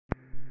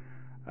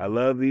I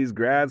love these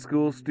grad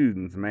school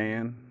students,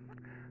 man.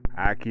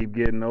 I keep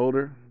getting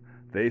older.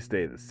 They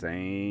stay the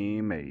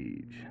same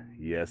age.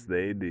 Yes,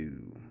 they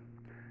do.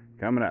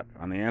 Coming up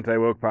on the Anti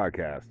Woke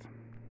Podcast.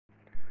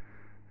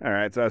 All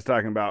right, so I was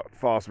talking about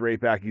false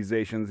rape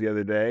accusations the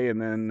other day, and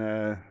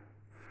then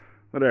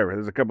whatever.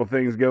 There's a couple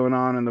things going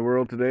on in the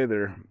world today that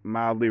are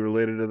mildly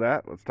related to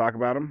that. Let's talk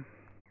about them.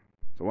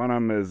 So one of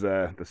them is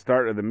the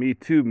start of the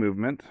MeToo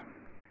movement,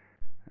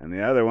 and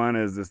the other one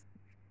is this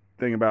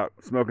thing about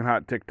smoking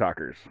hot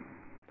TikTokers.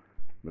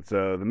 But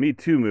so the Me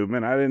Too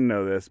movement, I didn't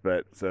know this,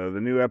 but so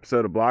the new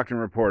episode of Blocked and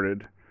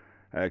Reported,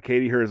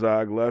 Katie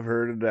Herzog, love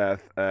her to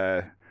death.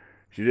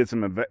 She did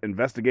some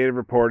investigative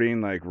reporting,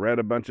 like read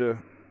a bunch of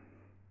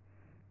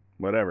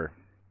whatever,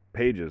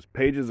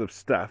 pages of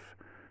stuff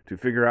to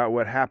figure out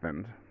what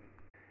happened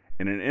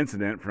in an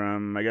incident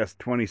from, I guess,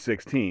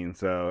 2016.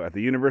 So at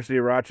the University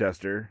of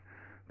Rochester,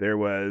 there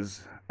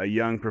was a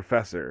young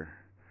professor,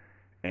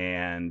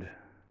 and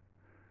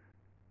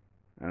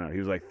I don't know, he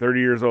was like 30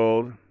 years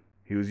old.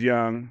 He was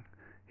young,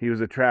 he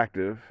was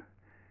attractive,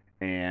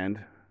 and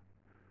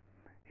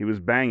he was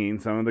banging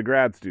some of the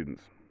grad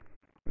students.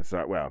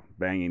 So, well,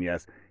 banging,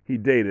 yes. He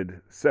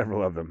dated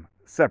several of them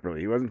separately.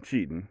 He wasn't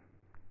cheating.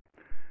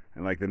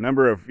 And like the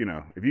number of,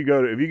 if you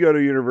go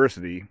to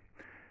university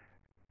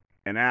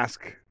and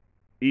ask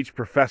each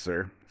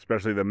professor,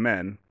 especially the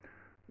men,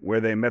 where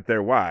they met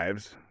their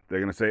wives, they're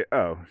going to say,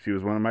 "Oh, she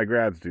was one of my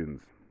grad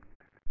students."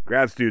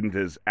 Grad student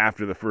is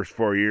after the first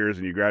 4 years,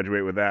 and you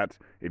graduate with that.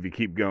 If you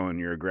keep going,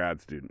 you're a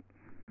grad student,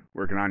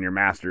 working on your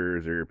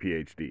master's or your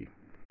PhD.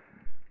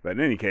 But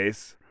in any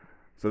case,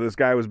 so this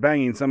guy was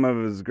banging some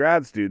of his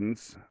grad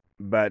students,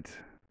 but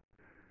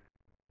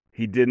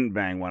he didn't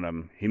bang one of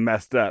them. He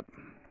messed up.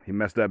 He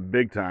messed up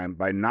big time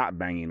by not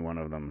banging one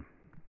of them.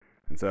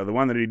 And so the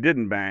one that he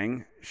didn't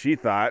bang, she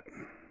thought,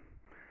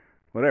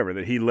 whatever,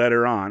 that he led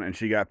her on, and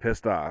she got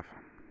pissed off.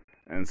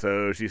 And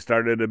so she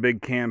started a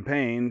big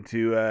campaign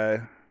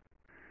to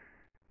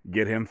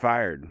get him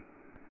fired.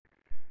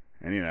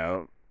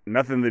 And,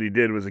 nothing that he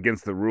did was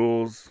against the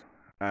rules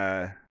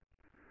that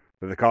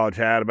the college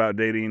had about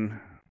dating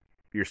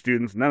your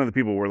students. None of the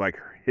people were like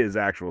his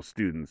actual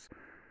students.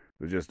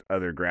 It was just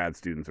other grad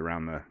students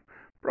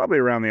probably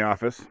around the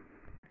office.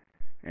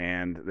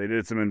 And they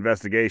did some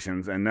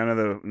investigations, and none of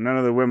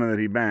the women that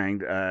he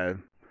banged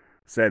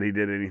said he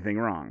did anything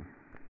wrong.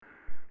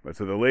 But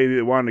so the lady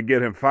that wanted to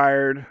get him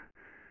fired,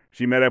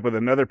 she met up with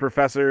another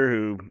professor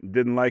who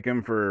didn't like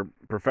him for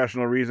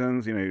professional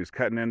reasons. He was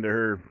cutting into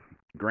her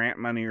grant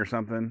money or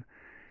something.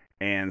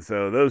 And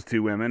so those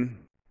two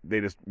women, they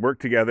just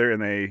worked together,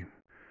 and they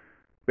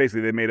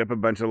made up a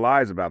bunch of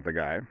lies about the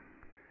guy.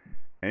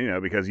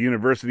 And, because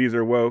universities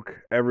are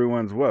woke,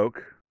 everyone's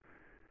woke.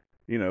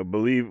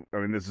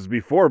 This is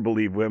before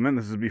Believe Women.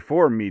 This is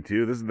before Me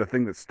Too. This is the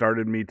thing that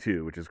started Me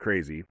Too, which is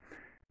crazy.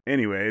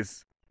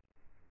 Anyways,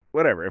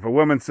 whatever. If a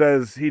woman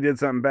says he did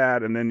something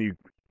bad, and then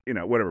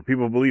whatever,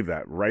 people believe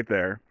that right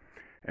there.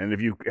 And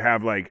if you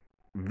have like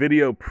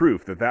video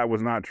proof that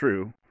was not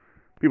true,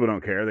 people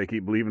don't care. They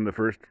keep believing the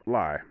first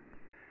lie.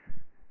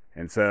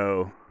 And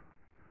so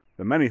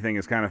the money thing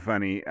is kind of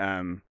funny.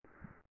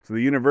 So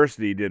the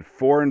university did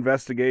 4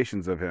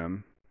 investigations of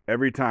him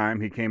every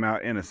time he came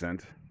out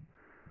innocent.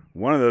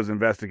 One of those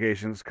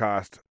investigations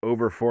cost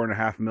over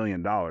 $4.5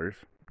 million.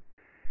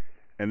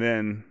 And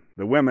then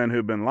the women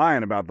who've been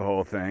lying about the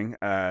whole thing,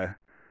 the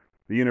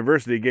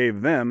university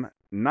gave them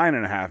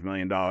 $9.5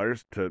 million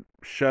to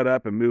shut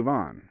up and move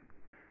on,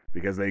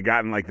 because they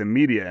gotten like the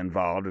media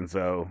involved. And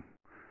so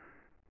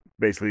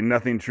basically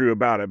nothing true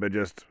about it, but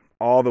just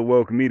all the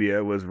woke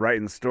media was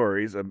writing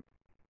stories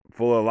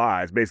full of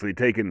lies, basically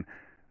taking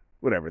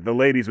whatever. The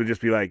ladies would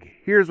just be like,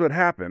 "Here's what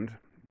happened."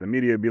 The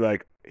media would be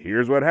like,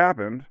 "Here's what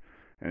happened."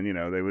 And,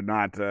 they would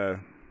not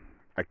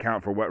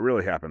account for what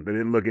really happened. They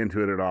didn't look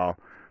into it at all.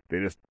 They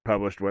just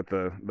published what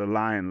the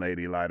lying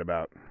lady lied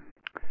about.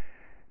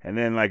 And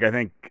then, I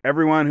think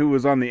everyone who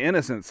was on the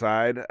innocent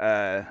side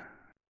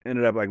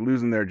ended up,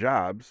 losing their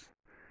jobs.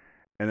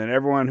 And then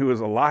everyone who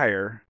was a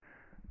liar,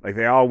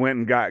 they all went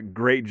and got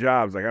great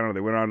jobs. I don't know, they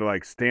went on to,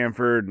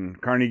 Stanford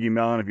and Carnegie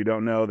Mellon. If you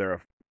don't know, they're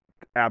a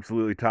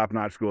absolutely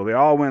top-notch school. They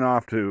all went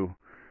off to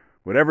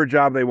whatever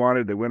job they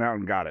wanted. They went out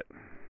and got it.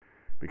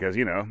 Because,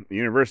 the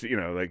university,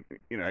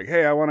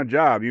 hey, I want a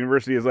job. The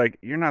university is like,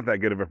 "You're not that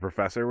good of a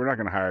professor. We're not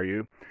going to hire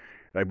you."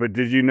 But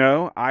did you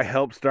know I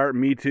helped start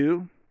Me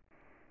Too?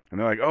 And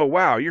they're like, "Oh,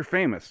 wow, you're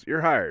famous. You're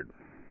hired."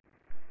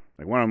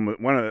 One of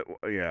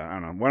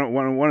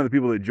the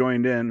people that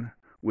joined in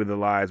with the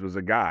lies was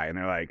a guy. And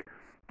they're like,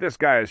 "This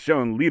guy has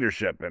shown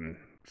leadership and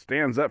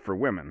stands up for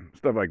women."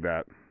 Stuff like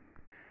that.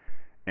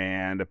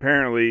 And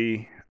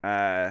apparently,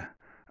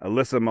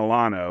 Alyssa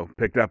Milano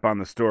picked up on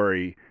the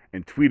story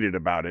and tweeted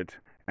about it.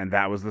 And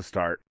that was the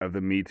start of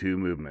the Me Too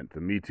movement,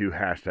 the Me Too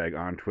hashtag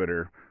on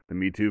Twitter, the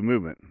Me Too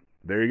movement.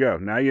 There you go.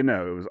 Now you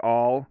know. It was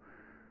all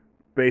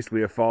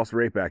basically a false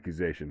rape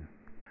accusation.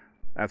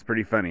 That's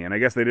pretty funny. And I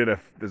guess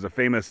there's a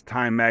famous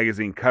Time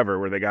magazine cover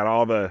where they got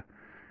all the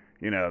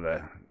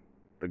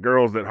the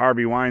girls that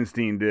Harvey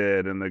Weinstein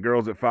did and the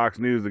girls at Fox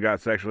News that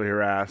got sexually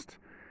harassed,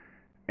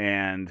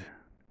 and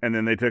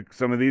then they took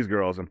some of these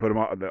girls and put them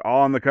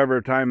all on the cover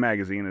of Time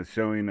magazine as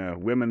showing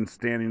women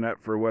standing up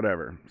for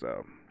whatever.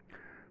 So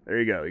there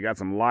you go. You got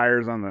some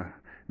liars on the.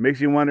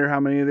 Makes you wonder how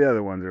many of the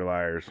other ones are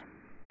liars.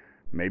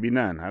 Maybe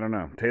none. I don't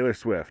know. Taylor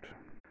Swift.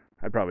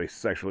 I'd probably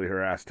sexually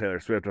harass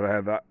Taylor Swift if I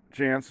had that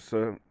chance,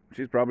 so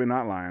she's probably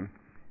not lying.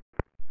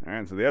 All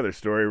right, so the other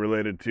story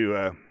related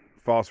to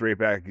false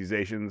rape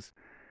accusations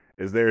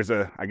is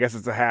I guess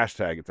it's a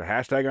hashtag. It's a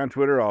hashtag on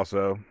Twitter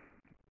also.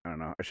 I don't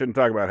know. I shouldn't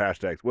talk about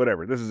hashtags.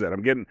 Whatever. This is it.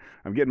 I'm getting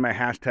my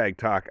hashtag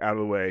talk out of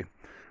the way.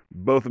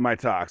 Both of my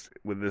talks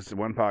with this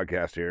one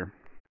podcast here,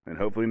 and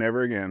hopefully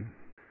never again.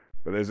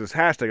 But there's this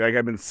hashtag, like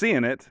I've been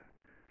seeing it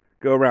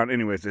go around.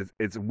 Anyways,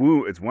 it's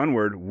one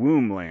word,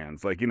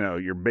 Womblands. Like,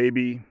 your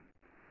baby,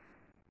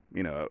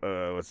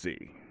 let's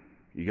see.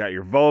 You got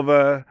your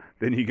vulva,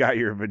 then you got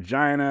your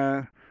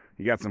vagina,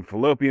 you got some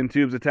fallopian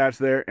tubes attached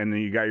there, and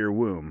then you got your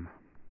womb.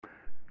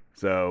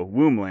 So,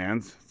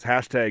 Womblands, it's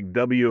hashtag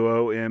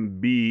WOMBLANDS.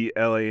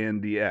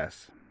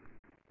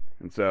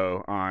 And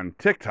so, on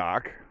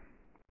TikTok,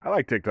 I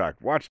like TikTok.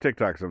 Watch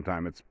TikTok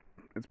sometime. It's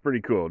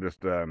pretty cool.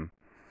 Just,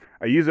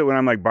 I use it when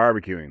I'm like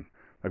barbecuing.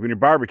 Like when you're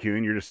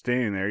barbecuing, you're just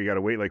standing there. You got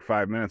to wait like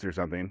 5 minutes or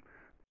something.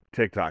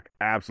 TikTok,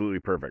 absolutely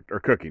perfect. Or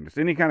cooking. Just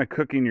any kind of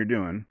cooking you're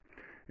doing.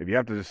 If you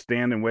have to just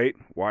stand and wait,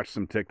 watch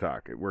some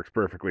TikTok. It works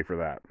perfectly for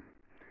that.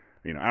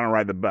 I don't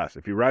ride the bus.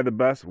 If you ride the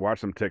bus, watch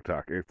some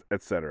TikTok,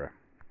 etc.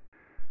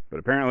 But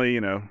apparently,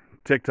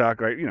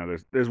 TikTok, right?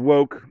 There's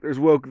woke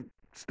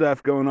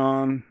stuff going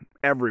on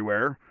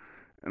everywhere.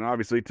 And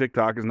obviously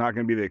TikTok is not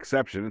going to be the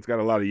exception. It's got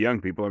a lot of young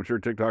people. I'm sure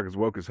TikTok is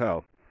woke as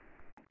hell.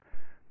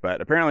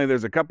 But apparently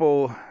there's a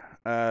couple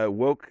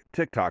woke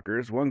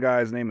TikTokers. One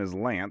guy's name is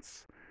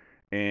Lance,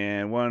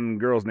 and one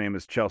girl's name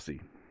is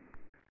Chelsea.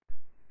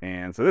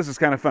 And so this is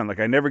kind of fun. Like,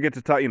 I never get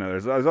to talk,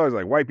 there's always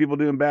like white people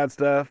doing bad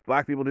stuff,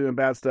 black people doing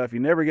bad stuff. You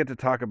never get to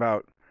talk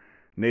about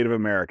Native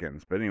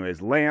Americans. But anyways,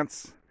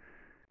 Lance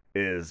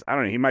is, I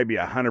don't know, he might be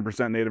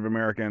 100% Native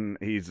American.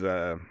 He's,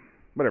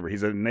 whatever,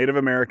 he's a Native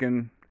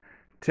American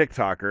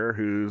TikToker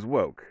who's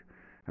woke.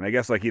 And I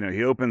guess, like,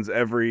 he opens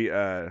every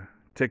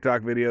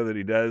TikTok video that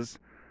he does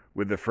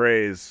with the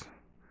phrase,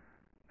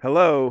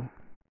 "Hello,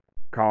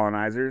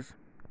 colonizers."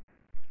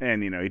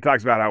 And, he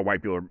talks about how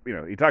white people are,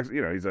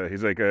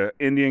 he's like a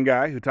Indian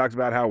guy who talks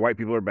about how white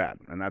people are bad.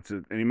 And that's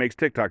it. And he makes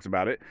TikToks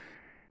about it.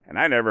 And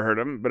I never heard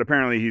him, but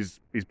apparently he's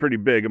pretty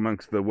big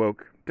amongst the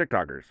woke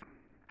TikTokers.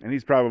 And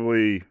he's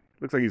probably,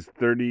 looks like he's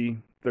 30,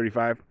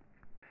 35.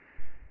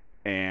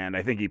 And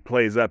I think he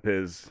plays up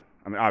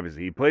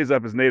obviously he plays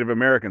up his Native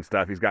American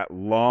stuff. He's got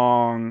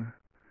long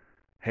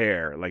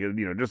hair, like,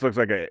 just looks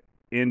like a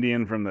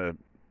Indian from the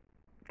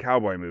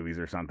cowboy movies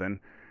or something.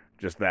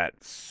 Just that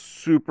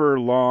super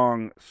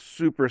long,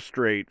 super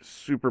straight,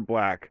 super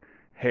black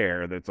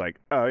hair that's like,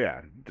 oh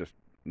yeah, just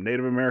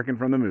Native American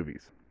from the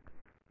movies.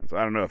 So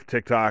I don't know if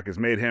TikTok has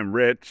made him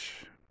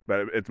rich,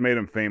 but it's made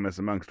him famous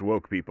amongst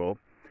woke people.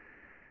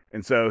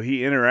 And so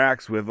he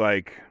interacts with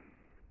like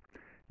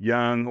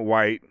young,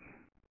 white,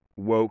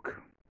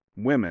 woke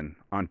women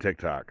on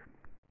TikTok.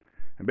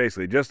 And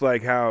basically, just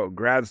like how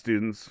grad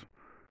students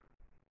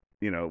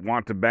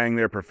want to bang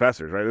their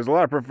professors, right? There's a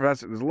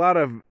lot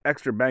of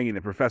extra banging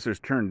that professors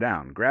turn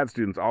down. Grad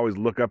students always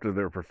look up to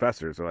their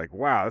professors. They're like,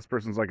 wow, this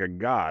person's like a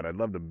god. I'd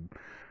love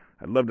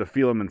to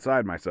feel him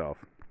inside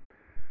myself.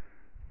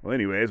 Well,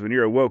 anyways, when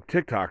you're a woke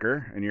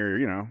TikToker and you're,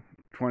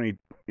 20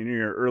 in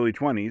your early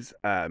 20s,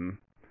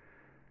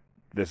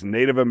 this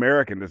Native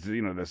American,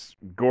 this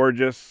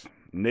gorgeous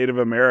Native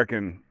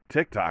American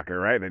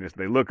TikToker, right?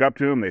 They look up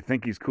to him. They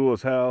think he's cool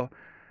as hell.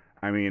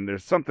 I mean,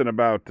 there's something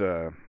about,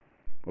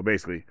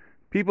 basically,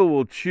 people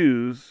will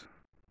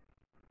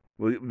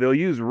they'll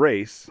use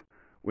race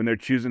when they're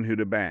choosing who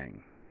to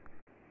bang.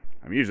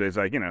 I mean, usually it's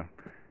like,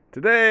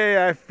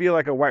 today I feel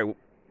like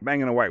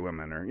banging a white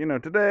woman, or,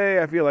 today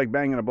I feel like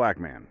banging a black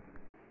man.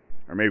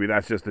 Or maybe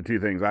that's just the two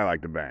things I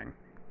like to bang.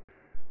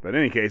 But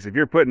in any case, if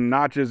you're putting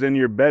notches in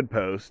your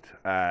bedpost,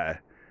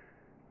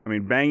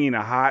 banging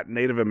a hot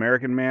Native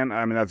American man,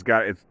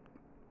 it's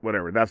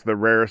whatever. That's the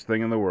rarest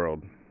thing in the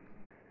world.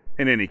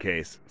 In any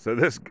case, so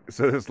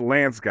this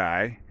Lance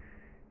guy,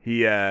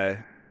 he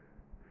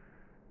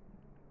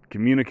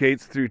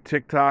communicates through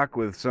TikTok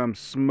with some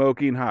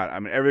smoking hot. I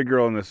mean, every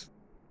girl in this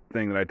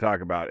thing that I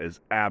talk about is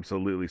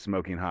absolutely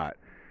smoking hot.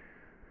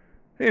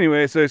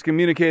 Anyway, so he's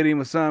communicating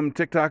with some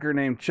TikToker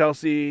named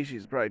Chelsea.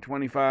 She's probably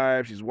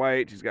 25. She's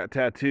white. She's got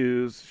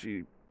tattoos.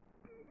 She,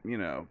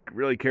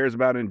 really cares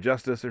about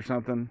injustice or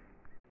something.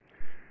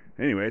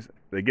 Anyways,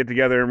 they get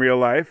together in real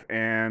life,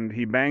 and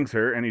he bangs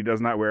her, and he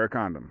does not wear a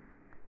condom.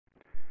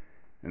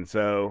 And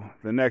so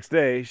the next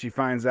day, she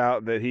finds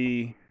out that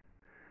he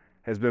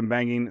has been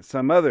banging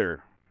some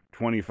other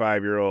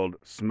 25-year-old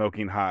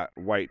smoking hot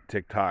white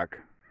TikTok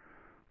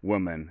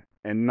woman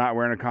and not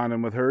wearing a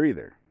condom with her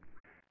either.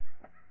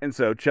 And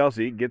so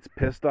Chelsea gets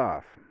pissed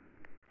off.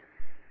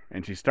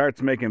 And she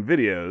starts making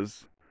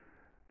videos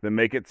that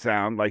make it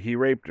sound like he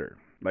raped her.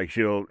 Like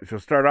she'll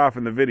start off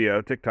in the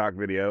video, TikTok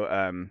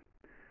video,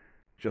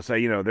 she'll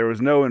say, there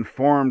was no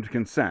informed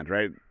consent,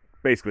 right?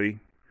 Basically,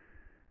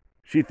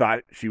 she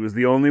thought she was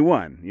the only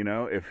one.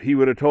 If he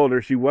would have told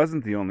her she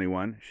wasn't the only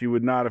one, she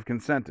would not have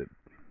consented.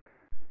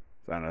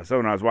 So I don't know. So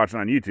when I was watching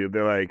on YouTube,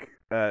 they're like,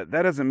 that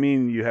doesn't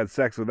mean you had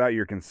sex without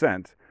your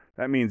consent.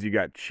 That means you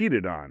got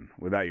cheated on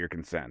without your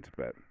consent.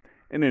 But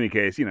in any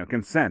case,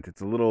 consent,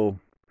 it's a little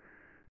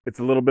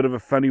bit of a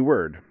funny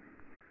word.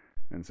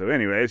 And so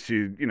anyways,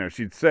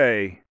 she'd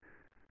say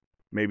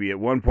maybe at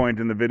one point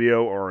in the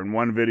video or in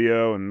one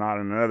video and not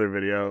in another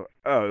video,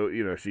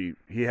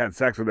 he had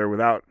sex with her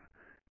without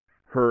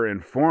her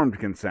informed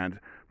consent.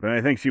 But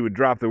I think she would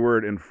drop the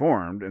word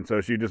informed, and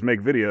so she'd just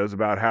make videos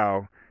about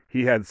how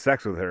he had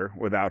sex with her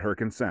without her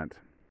consent.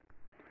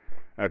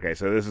 Okay,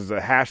 so this is a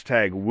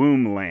hashtag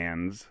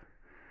Womblands,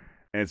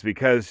 and it's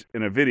because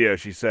in a video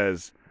she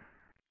says,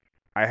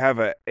 I have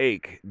a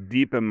ache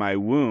deep in my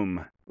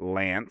womb,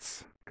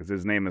 Lance, because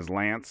his name is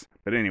Lance.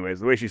 But anyways,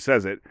 the way she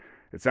says it,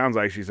 it sounds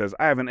like she says,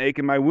 I have an ache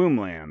in my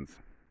Womblands,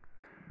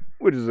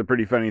 which is a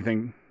pretty funny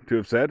thing to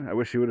have said. I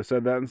wish she would have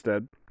said that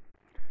instead.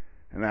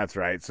 And that's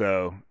right.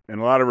 So in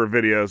a lot of her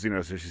videos,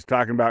 so she's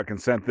talking about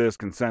consent this,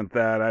 consent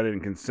that. I didn't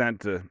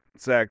consent to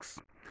sex.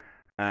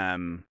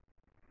 And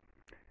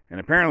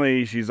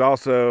apparently she's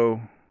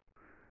also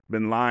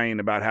been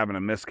lying about having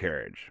a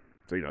miscarriage.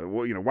 So,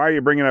 why are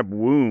you bringing up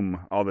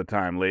womb all the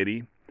time,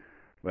 lady?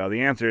 Well,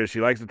 the answer is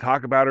she likes to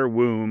talk about her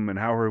womb and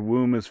how her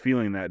womb is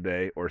feeling that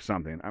day or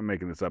something. I'm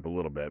making this up a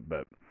little bit,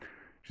 but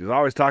she's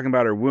always talking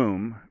about her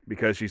womb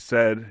because she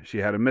said she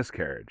had a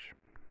miscarriage.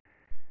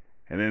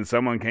 And then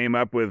someone came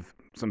up with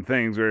some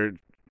things where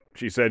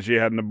she said she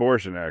had an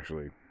abortion,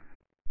 actually.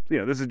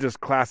 So, this is just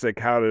classic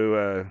how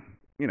to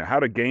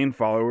gain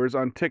followers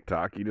on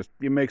TikTok.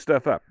 You make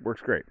stuff up.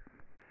 Works great.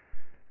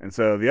 And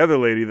so the other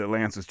lady that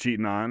Lance is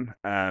cheating on,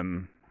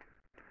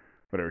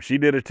 she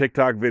did a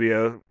TikTok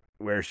video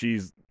where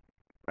she's,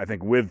 I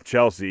think, with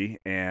Chelsea,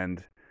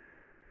 and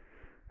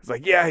it's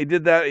like, yeah, he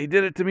did that. He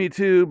did it to me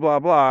too, blah,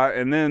 blah.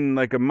 And then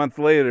like a month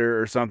later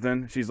or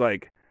something, she's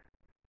like,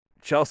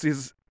 Chelsea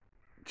is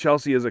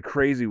a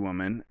crazy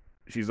woman.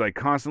 She's like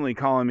constantly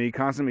calling me,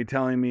 constantly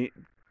telling me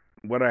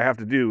what I have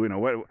to do,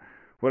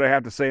 what I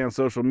have to say on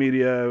social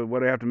media,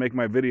 what I have to make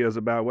my videos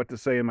about, what to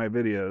say in my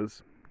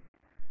videos.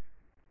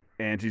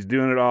 And she's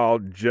doing it all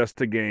just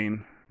to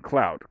gain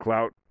clout.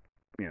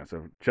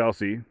 So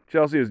Chelsea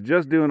is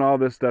just doing all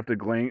this stuff to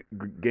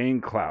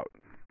gain clout,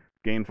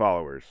 gain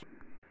followers.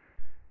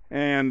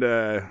 And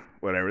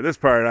whatever. This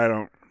part I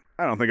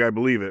don't think I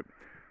believe it.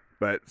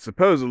 But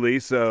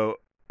supposedly, so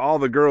all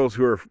the girls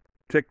who are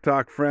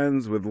TikTok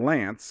friends with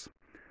Lance,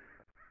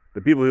 the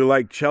people who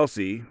like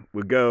Chelsea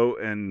would go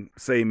and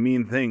say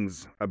mean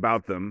things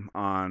about them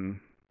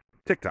on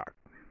TikTok.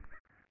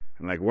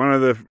 And like one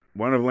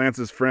of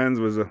Lance's friends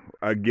was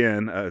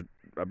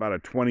about a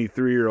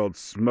 23-year-old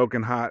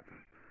smoking hot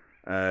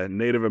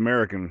Native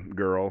American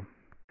girl,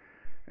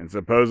 and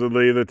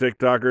supposedly the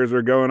TikTokers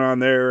are going on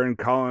there and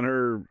calling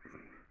her,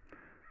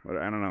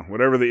 I don't know,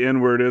 whatever the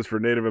N word is for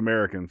Native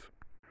Americans.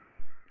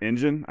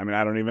 Injun?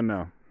 I don't even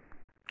know.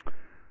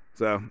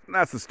 So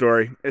that's the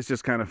story. It's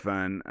just kind of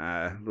fun.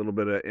 A little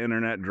bit of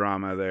internet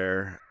drama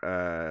there.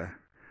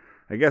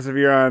 I guess if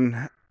you're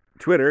on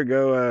Twitter,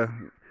 go,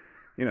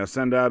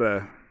 send out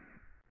a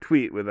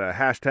tweet with a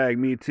hashtag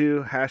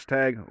MeToo,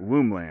 hashtag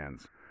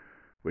Womblands,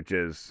 which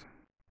is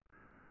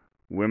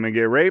women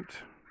get raped,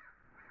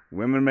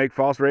 women make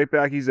false rape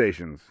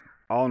accusations,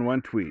 all in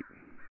one tweet.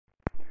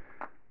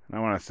 And I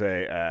want to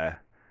say, I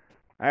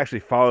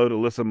actually followed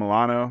Alyssa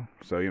Milano,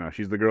 so,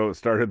 she's the girl that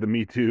started the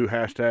MeToo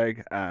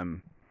hashtag.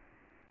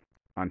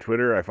 On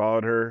Twitter, I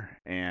followed her,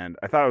 and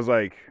I thought it was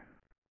like,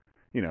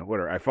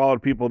 whatever. I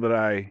followed people that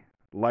I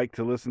liked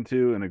to listen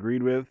to and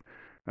agreed with.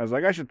 I was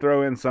like, I should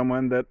throw in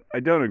someone that I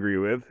don't agree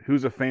with,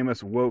 who's a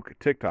famous woke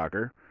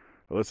TikToker,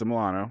 Alyssa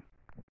Milano.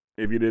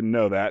 If you didn't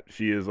know that,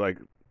 she is like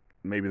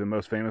maybe the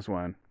most famous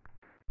one.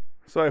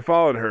 So I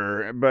followed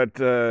her, but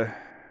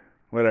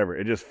whatever.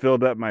 It just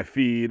filled up my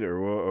feed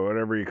or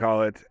whatever you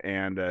call it,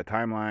 and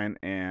timeline,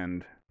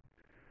 and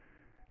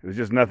it was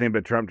just nothing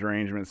but Trump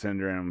derangement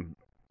syndrome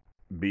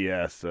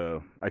BS.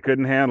 So I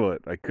couldn't handle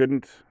it. I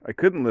couldn't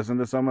listen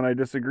to someone I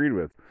disagreed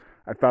with.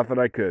 I thought that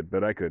I could,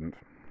 but I couldn't.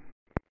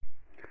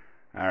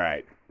 All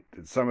right.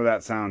 Did some of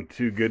that sound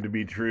too good to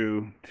be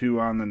true? Too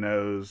on the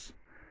nose?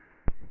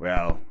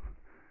 Well,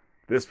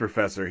 this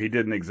professor, he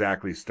didn't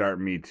exactly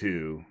start Me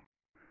Too.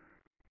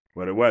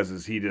 What it was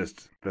is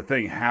the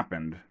thing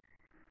happened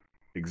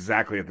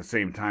exactly at the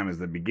same time as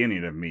the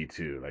beginning of Me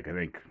Too. Like, I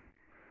think,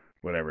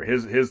 whatever,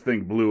 his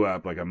thing blew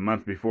up like a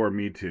month before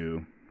Me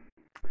Too.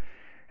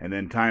 And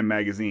then Time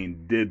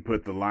Magazine did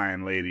put the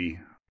Lion Lady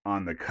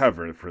on the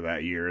cover for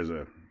that year as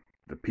the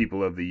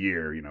People of the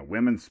Year,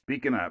 women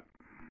speaking up.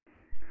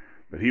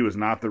 But he was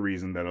not the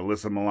reason that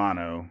Alyssa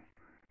Milano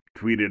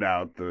tweeted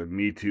out the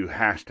Me Too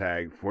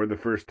hashtag for the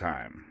first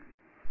time.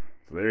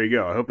 So there you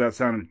go. I hope that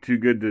sounded too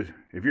good to...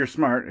 If you're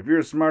smart, if you're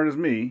as smart as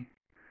me,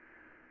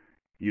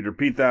 you'd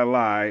repeat that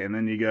lie, and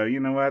then you go, you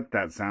know what,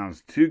 that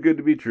sounds too good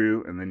to be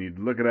true, and then you'd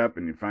look it up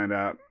and you'd find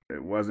out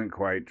it wasn't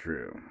quite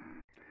true.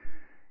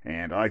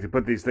 And I like to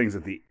put these things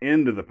at the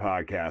end of the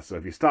podcast, so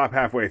if you stop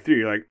halfway through,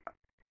 you're like,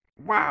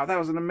 wow, that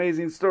was an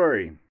amazing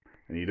story.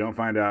 And you don't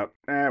find out,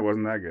 it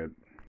wasn't that good.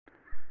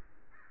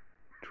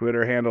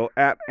 Twitter handle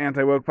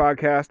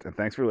 @AntiWokePodcast, and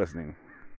thanks for listening.